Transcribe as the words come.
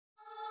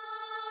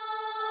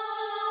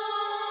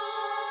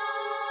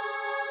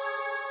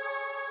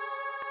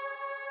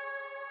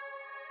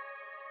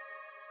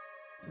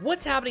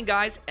What's happening,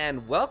 guys,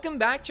 and welcome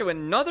back to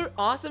another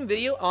awesome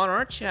video on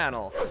our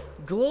channel.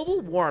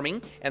 Global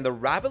warming and the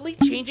rapidly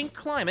changing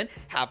climate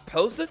have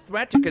posed a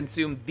threat to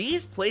consume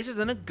these places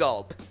in a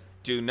gulp.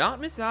 Do not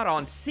miss out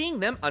on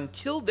seeing them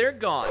until they're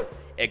gone.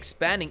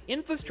 Expanding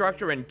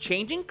infrastructure and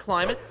changing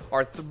climate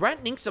are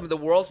threatening some of the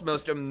world's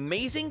most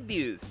amazing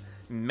views.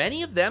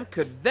 Many of them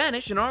could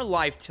vanish in our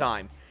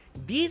lifetime.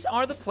 These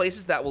are the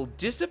places that will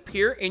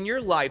disappear in your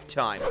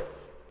lifetime.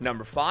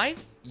 Number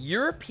 5.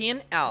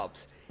 European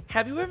Alps.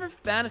 Have you ever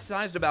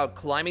fantasized about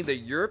climbing the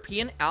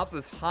European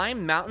Alps' high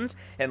mountains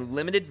and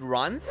limited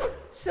runs?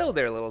 So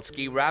there, little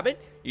ski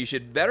rabbit, you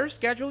should better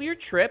schedule your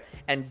trip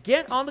and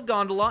get on the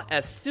gondola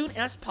as soon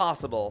as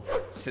possible.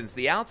 Since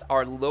the Alps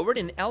are lower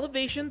in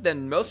elevation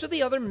than most of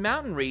the other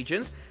mountain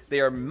regions,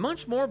 they are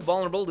much more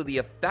vulnerable to the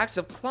effects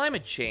of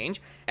climate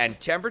change, and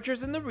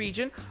temperatures in the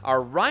region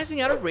are rising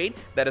at a rate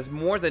that is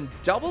more than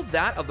double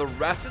that of the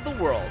rest of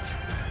the world.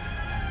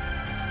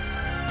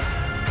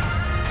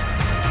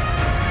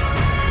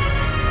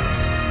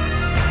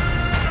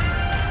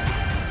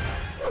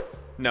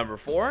 Number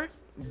 4.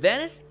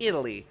 Venice,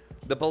 Italy.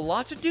 The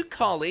Palazzo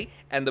Ducale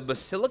and the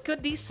Basilica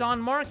di San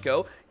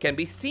Marco can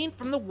be seen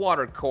from the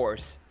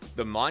watercourse.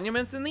 The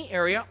monuments in the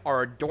area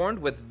are adorned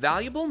with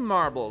valuable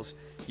marbles.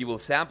 You will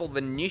sample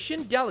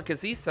Venetian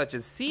delicacies such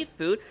as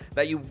seafood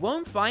that you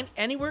won't find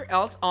anywhere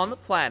else on the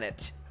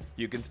planet.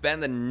 You can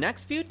spend the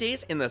next few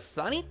days in the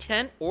sunny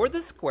tent or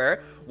the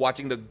square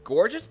watching the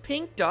gorgeous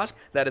pink dusk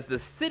that is the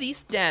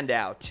city's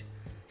standout.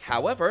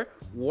 However,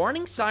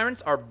 warning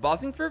sirens are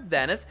buzzing for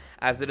Venice,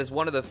 as it is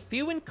one of the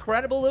few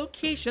incredible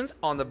locations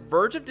on the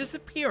verge of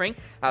disappearing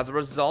as a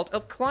result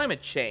of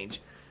climate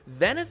change.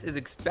 Venice is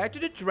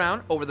expected to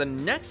drown over the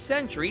next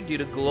century due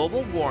to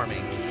global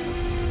warming.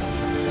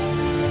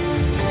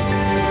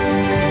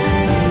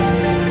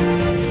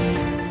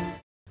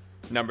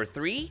 Number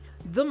 3.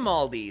 The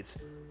Maldives.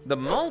 The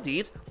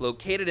Maldives,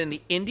 located in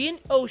the Indian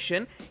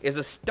Ocean, is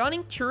a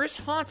stunning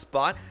tourist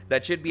hotspot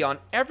that should be on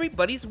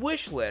everybody's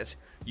wish list.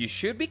 You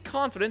should be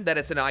confident that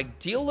it's an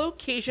ideal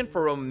location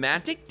for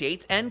romantic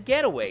dates and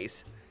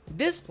getaways.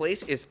 This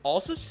place is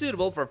also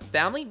suitable for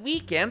family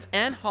weekends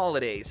and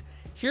holidays.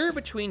 Here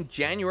between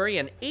January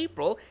and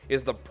April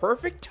is the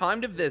perfect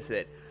time to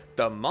visit.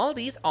 The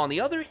Maldives, on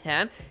the other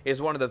hand,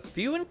 is one of the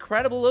few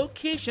incredible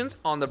locations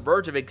on the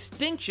verge of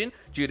extinction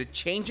due to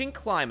changing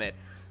climate.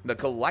 The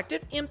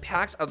collective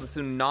impacts of the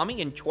tsunami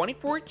in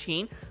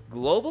 2014,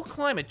 global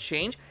climate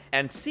change,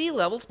 and sea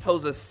levels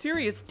pose a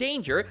serious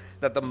danger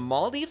that the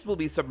Maldives will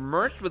be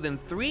submerged within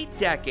 3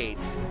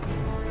 decades.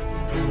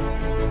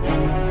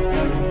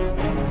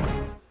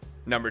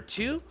 Number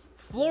 2.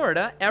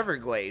 Florida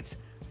Everglades.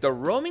 The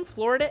roaming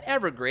Florida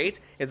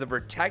Everglades is a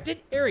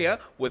protected area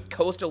with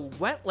coastal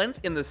wetlands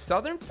in the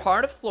southern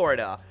part of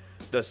Florida.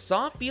 The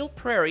Sawfield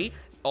Prairie,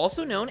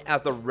 also known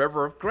as the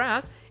River of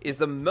Grass, is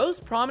the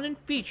most prominent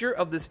feature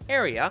of this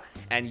area,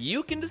 and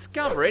you can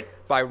discover it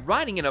by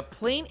riding in a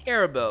plain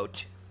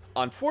airboat.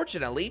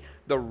 Unfortunately,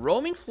 the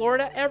roaming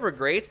Florida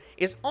Everglades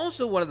is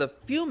also one of the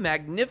few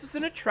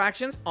magnificent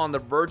attractions on the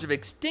verge of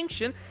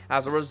extinction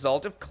as a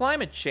result of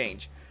climate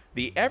change.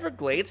 The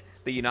Everglades,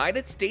 the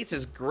United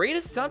States'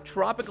 greatest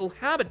subtropical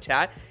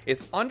habitat,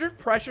 is under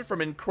pressure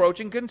from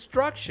encroaching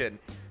construction.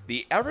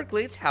 The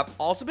Everglades have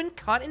also been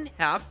cut in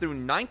half through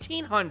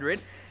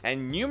 1900,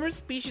 and numerous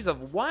species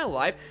of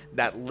wildlife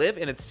that live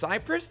in its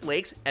cypress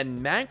lakes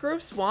and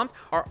mangrove swamps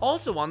are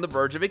also on the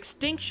verge of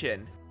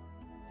extinction.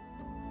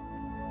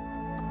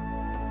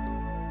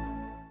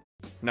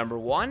 Number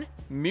 1.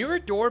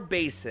 Mirador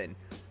Basin.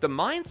 The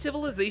Mayan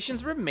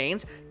civilization's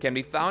remains can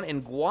be found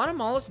in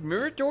Guatemala's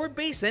Mirador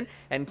Basin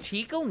and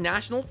Tikal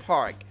National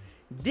Park.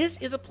 This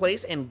is a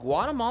place in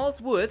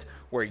Guatemala's woods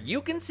where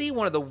you can see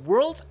one of the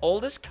world's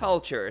oldest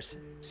cultures.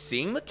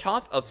 Seeing the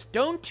tops of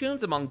stone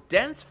tombs among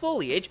dense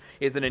foliage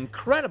is an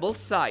incredible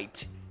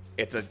sight.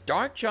 It's a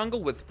dark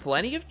jungle with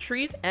plenty of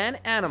trees and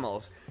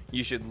animals.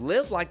 You should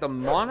live like the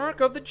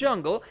monarch of the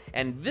jungle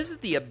and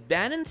visit the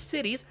abandoned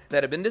cities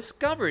that have been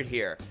discovered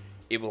here.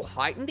 It will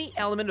heighten the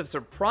element of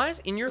surprise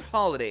in your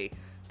holiday.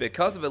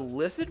 Because of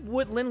illicit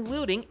woodland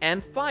looting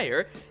and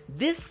fire,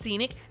 this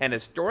scenic and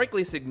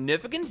historically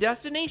significant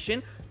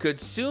destination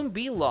could soon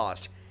be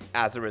lost.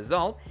 As a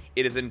result,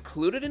 it is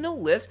included in a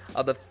list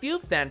of the few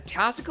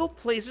fantastical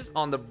places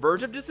on the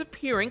verge of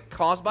disappearing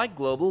caused by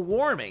global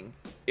warming.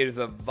 It is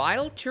a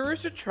vital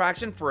tourist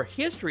attraction for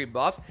history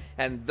buffs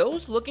and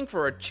those looking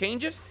for a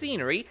change of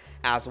scenery,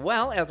 as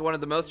well as one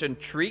of the most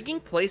intriguing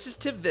places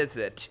to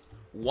visit.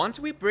 Once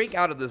we break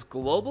out of this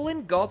global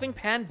engulfing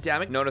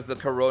pandemic known as the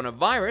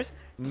coronavirus,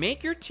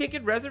 make your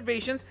ticket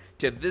reservations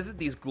to visit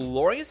these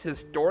glorious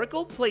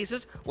historical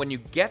places when you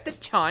get the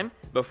time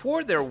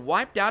before they're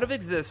wiped out of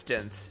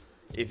existence.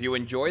 If you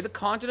enjoy the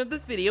content of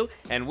this video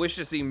and wish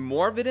to see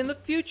more of it in the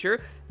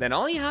future, then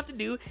all you have to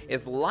do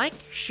is like,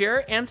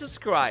 share, and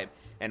subscribe.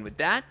 And with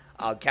that,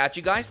 I'll catch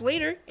you guys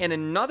later in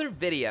another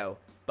video.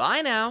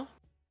 Bye now!